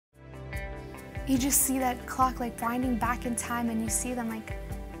you just see that clock like winding back in time, and you see them like,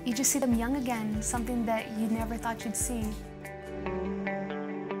 you just see them young again, something that you never thought you'd see.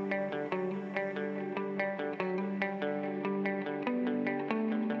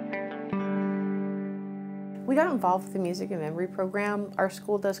 We got involved with the Music and Memory program. Our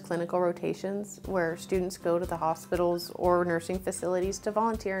school does clinical rotations where students go to the hospitals or nursing facilities to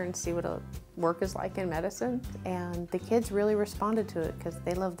volunteer and see what work is like in medicine. And the kids really responded to it because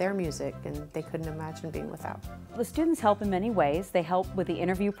they love their music and they couldn't imagine being without. The students help in many ways. They help with the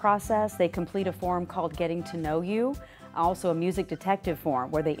interview process. They complete a form called Getting to Know You. Also a music detective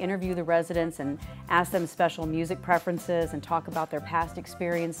form where they interview the residents and ask them special music preferences and talk about their past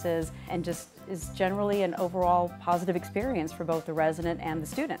experiences, and just is generally an overall positive experience for both the resident and the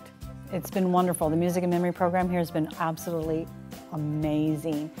student. It's been wonderful. The Music and Memory program here has been absolutely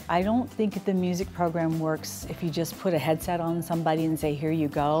amazing. I don't think the music program works if you just put a headset on somebody and say, here you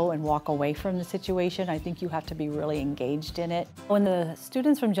go, and walk away from the situation. I think you have to be really engaged in it. When the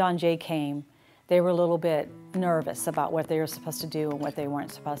students from John Jay came, they were a little bit nervous about what they were supposed to do and what they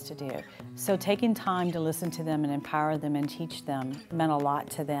weren't supposed to do. So taking time to listen to them and empower them and teach them meant a lot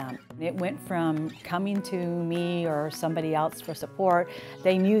to them. It went from coming to me or somebody else for support.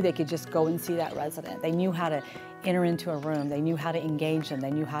 They knew they could just go and see that resident. They knew how to enter into a room. They knew how to engage them.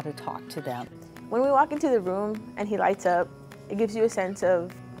 They knew how to talk to them. When we walk into the room and he lights up, it gives you a sense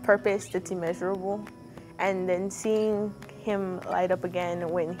of purpose that's immeasurable. And then seeing him light up again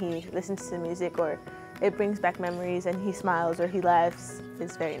when he listens to the music, or it brings back memories and he smiles or he laughs,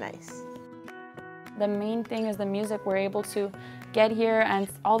 is very nice. The main thing is the music. We're able to get here and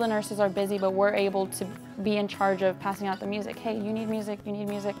all the nurses are busy, but we're able to be in charge of passing out the music. Hey, you need music,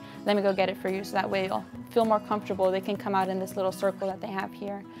 let me go get it for you, so that way you'll feel more comfortable. They can come out in this little circle that they have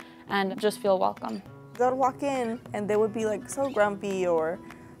here and just feel welcome. They'll walk in and they would be like so grumpy, or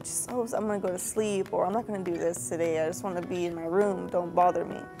just, oh, I'm gonna go to sleep, or I'm not gonna do this today, I just wanna be in my room, don't bother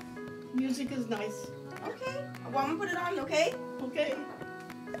me. Music is nice. Okay, well, I'm gonna put it on, okay? Okay.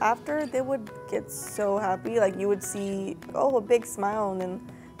 After, they would get so happy, like you would see, oh, a big smile, and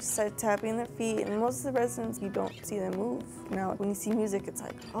then just start tapping their feet, and most of the residents, you don't see them move. Now, when you see music, it's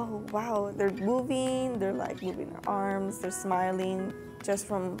like, oh, wow, they're moving, they're like moving their arms, they're smiling, just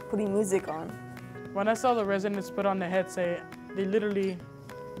from putting music on. When I saw the residents put on the headset, they literally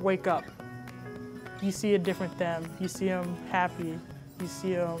wake up. You see a different them. You see them happy. You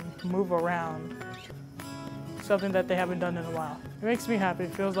see them move around. Something that they haven't done in a while. It makes me happy.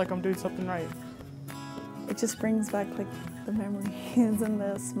 It feels like I'm doing something right. It just brings back like the memories and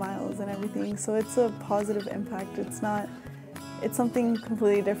the smiles and everything. So it's a positive impact. It's something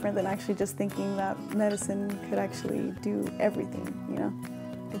completely different than actually just thinking that medicine could actually do everything, you know?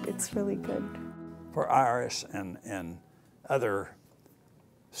 It's really good. For Iris and other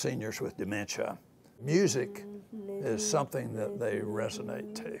seniors with dementia, music is something that they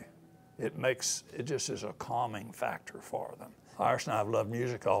resonate to. It just is a calming factor for them. Iris and I have loved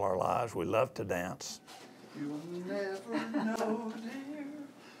music all our lives. We love to dance. You'll never know, dear,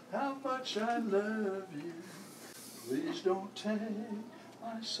 how much I love you. Please don't take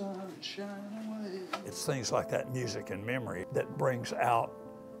my sunshine away. It's things like that music and memory that brings out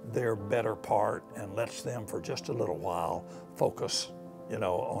their better part and lets them, for just a little while, focus,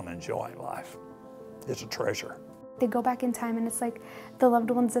 on enjoying life. It's a treasure. They go back in time and it's like the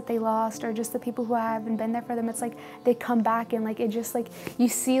loved ones that they lost, or just the people who haven't been there for them. It's like they come back and it just you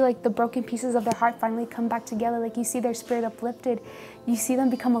see the broken pieces of their heart finally come back together. You see their spirit uplifted. You see them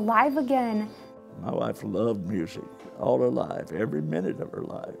become alive again. My wife loved music all her life, every minute of her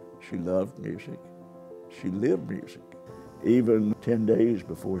life. She loved music. She lived music. Even 10 days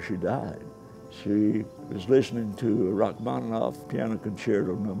before she died, she was listening to a Rachmaninoff Piano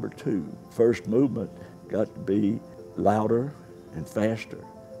Concerto No. 2. First movement got to be louder and faster.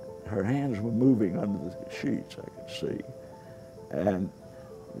 Her hands were moving under the sheets, I could see. And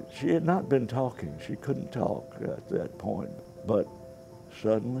she had not been talking. She couldn't talk at that point. But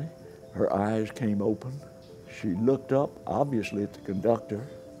suddenly, her eyes came open. She looked up, obviously at the conductor,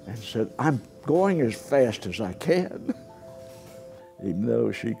 and said, "I'm going as fast as I can." Even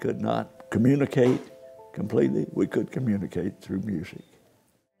though she could not communicate completely, we could communicate through music.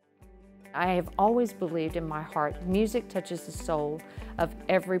 I have always believed in my heart, music touches the soul of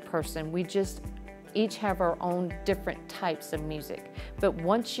every person. We just each have our own different types of music. But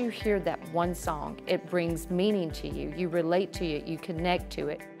once you hear that one song, it brings meaning to you. You relate to it, you connect to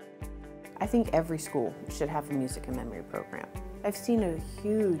it. I think every school should have a music and memory program. I've seen a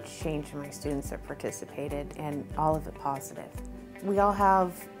huge change in my students that participated, and all of it positive. We all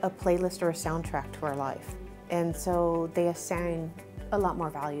have a playlist or a soundtrack to our life, and so they assign a lot more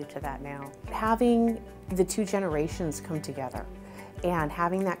value to that now. Having the two generations come together and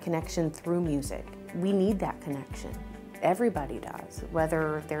having that connection through music. We need that connection. Everybody does,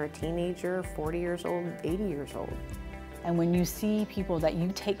 whether they're a teenager, 40 years old, 80 years old. And when you see people that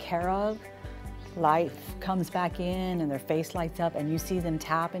you take care of, life comes back in and their face lights up and you see them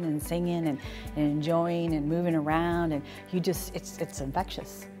tapping and singing and enjoying and moving around, and you just, it's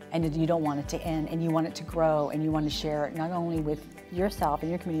infectious. And you don't want it to end, and you want it to grow, and you want to share it not only with yourself and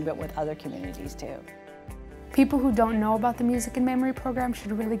your community, but with other communities too. People who don't know about the Music and Memory program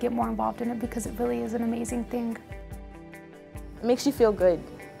should really get more involved in it because it really is an amazing thing. It makes you feel good,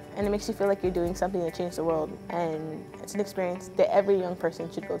 and it makes you feel like you're doing something to change the world, and it's an experience that every young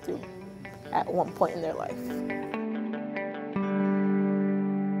person should go through at one point in their life.